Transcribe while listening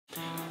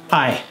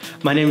Hi,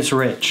 my name is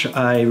Rich.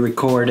 I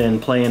record and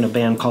play in a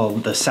band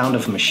called The Sound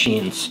of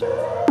Machines.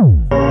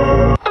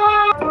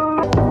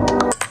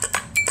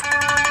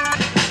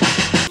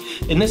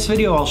 In this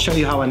video, I'll show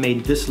you how I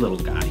made this little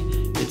guy.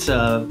 It's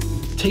a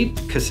tape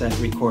cassette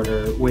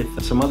recorder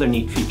with some other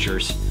neat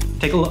features.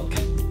 Take a look.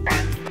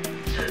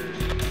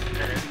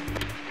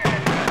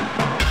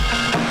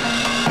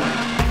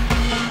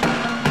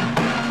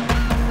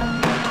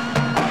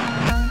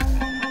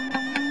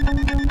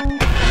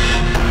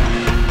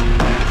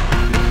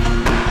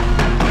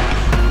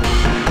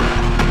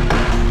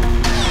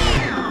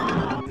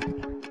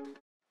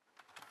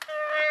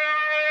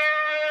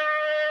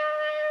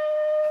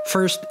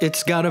 First,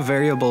 it's got a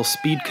variable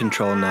speed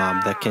control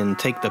knob that can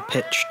take the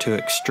pitch to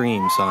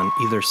extremes on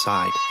either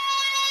side.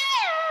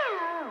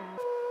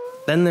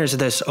 Then there's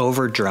this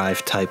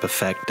overdrive type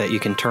effect that you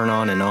can turn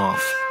on and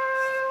off,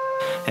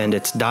 and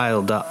it's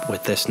dialed up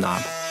with this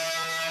knob.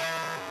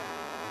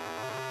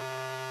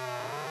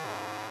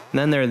 And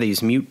then there are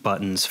these mute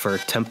buttons for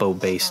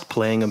tempo-based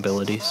playing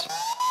abilities.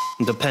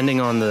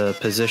 Depending on the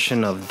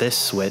position of this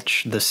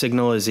switch, the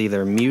signal is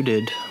either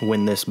muted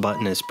when this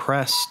button is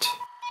pressed,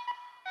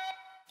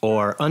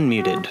 or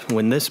unmuted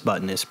when this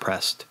button is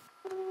pressed.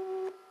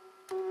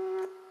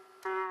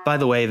 By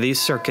the way, these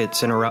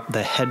circuits interrupt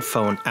the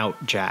headphone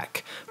out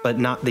jack, but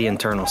not the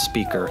internal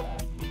speaker.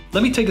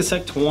 Let me take a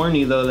sec to warn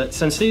you though that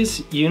since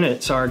these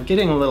units are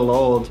getting a little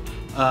old,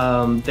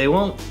 they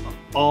won't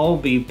all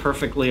be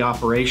perfectly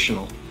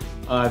operational.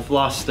 I've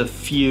lost a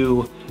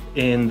few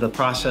in the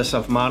process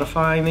of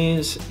modifying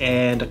these,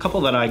 and a couple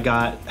that I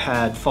got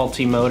had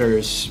faulty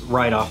motors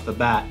right off the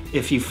bat.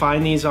 If you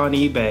find these on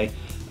eBay,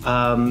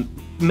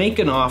 make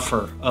an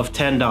offer of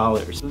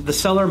 $10. The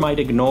seller might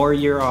ignore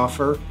your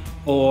offer,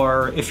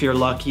 or if you're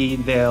lucky,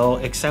 they'll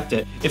accept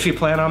it. If you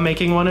plan on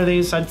making one of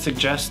these, I'd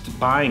suggest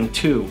buying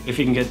two, if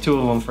you can get two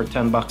of them for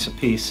 10 bucks a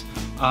piece,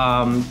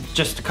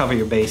 just to cover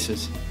your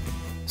bases.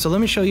 So let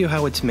me show you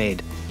how it's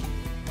made.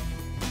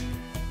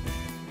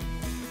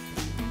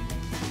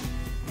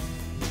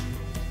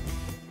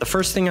 The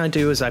first thing I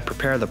do is I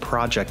prepare the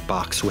project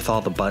box with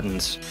all the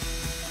buttons.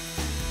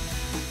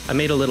 I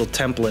made a little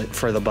template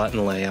for the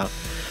button layout.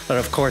 But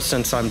of course,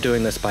 since I'm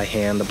doing this by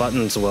hand, the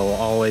buttons will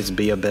always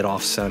be a bit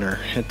off center.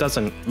 It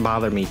doesn't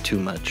bother me too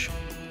much.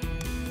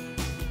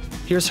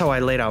 Here's how I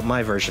laid out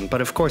my version,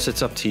 but of course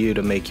it's up to you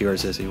to make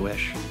yours as you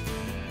wish.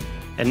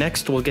 And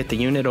next we'll get the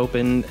unit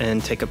open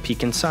and take a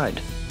peek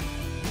inside.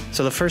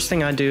 So the first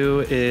thing I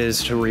do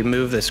is to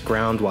remove this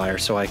ground wire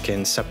so I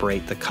can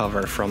separate the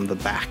cover from the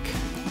back.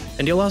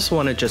 And you'll also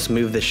want to just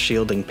move this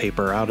shielding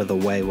paper out of the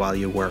way while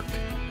you work.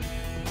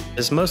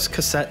 As most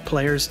cassette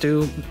players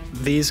do,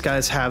 these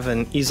guys have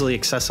an easily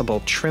accessible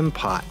trim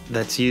pot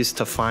that's used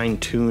to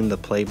fine-tune the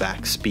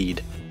playback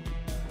speed.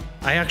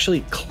 I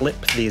actually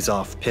clip these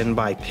off pin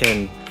by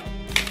pin.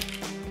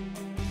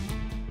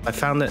 I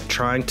found that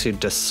trying to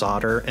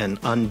desolder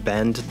and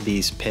unbend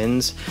these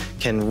pins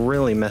can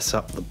really mess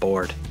up the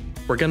board.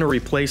 We're going to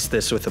replace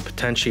this with a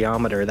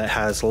potentiometer that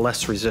has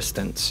less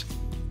resistance.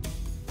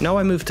 Now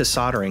I move to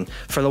soldering.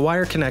 For the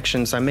wire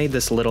connections, I made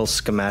this little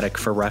schematic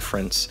for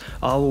reference.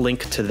 I'll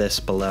link to this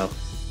below.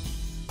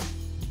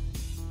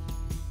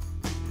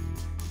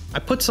 I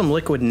put some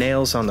liquid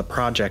nails on the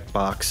project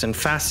box and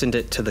fastened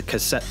it to the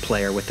cassette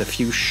player with a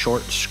few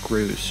short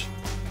screws.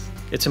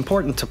 It's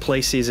important to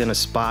place these in a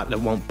spot that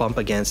won't bump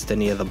against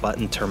any of the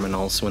button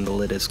terminals when the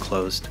lid is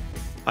closed.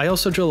 I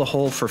also drill a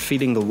hole for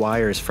feeding the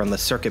wires from the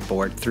circuit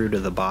board through to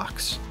the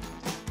box.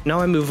 Now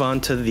I move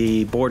on to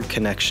the board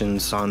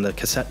connections on the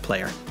cassette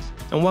player,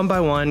 and one by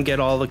one get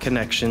all the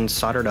connections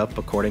soldered up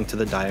according to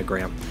the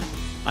diagram.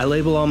 I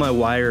label all my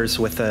wires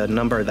with a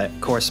number that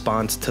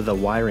corresponds to the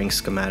wiring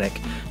schematic,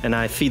 and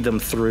I feed them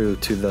through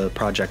to the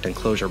project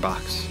enclosure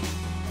box.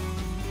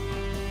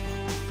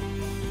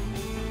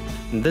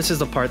 And this is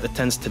the part that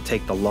tends to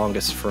take the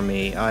longest for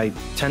me. I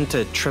tend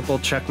to triple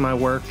check my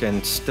work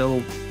and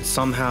still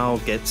somehow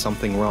get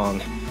something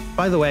wrong.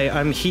 By the way,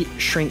 I'm heat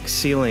shrink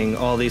sealing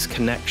all these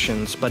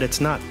connections, but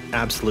it's not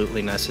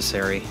absolutely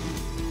necessary.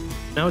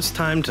 Now it's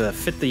time to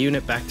fit the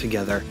unit back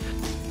together.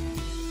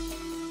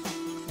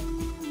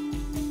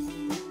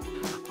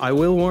 I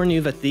will warn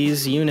you that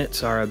these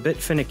units are a bit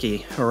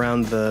finicky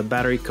around the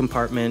battery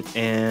compartment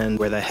and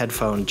where the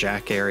headphone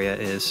jack area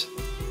is.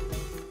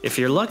 If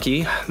you're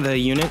lucky, the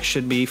unit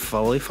should be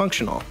fully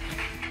functional.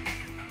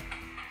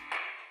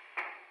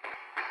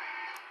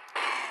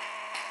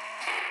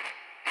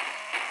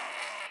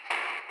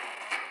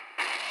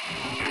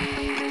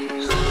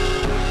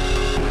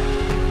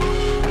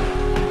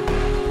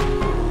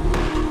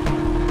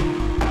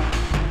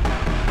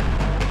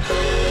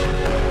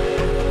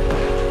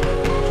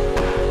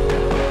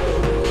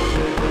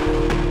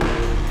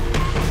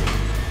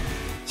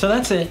 So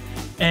that's it,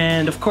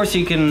 and of course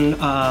you can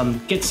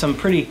get some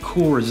pretty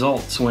cool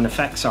results when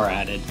effects are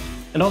added.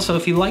 And also,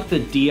 if you like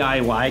the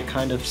DIY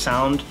kind of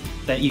sound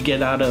that you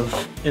get out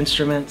of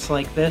instruments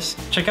like this,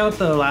 check out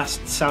the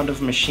last Sound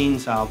of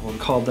Machines album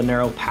called The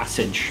Narrow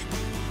Passage.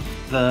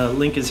 The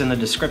link is in the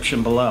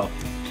description below.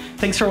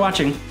 Thanks for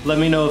watching. Let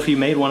me know if you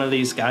made one of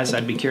these, guys.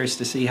 I'd be curious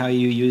to see how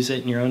you use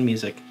it in your own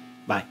music.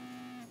 Bye.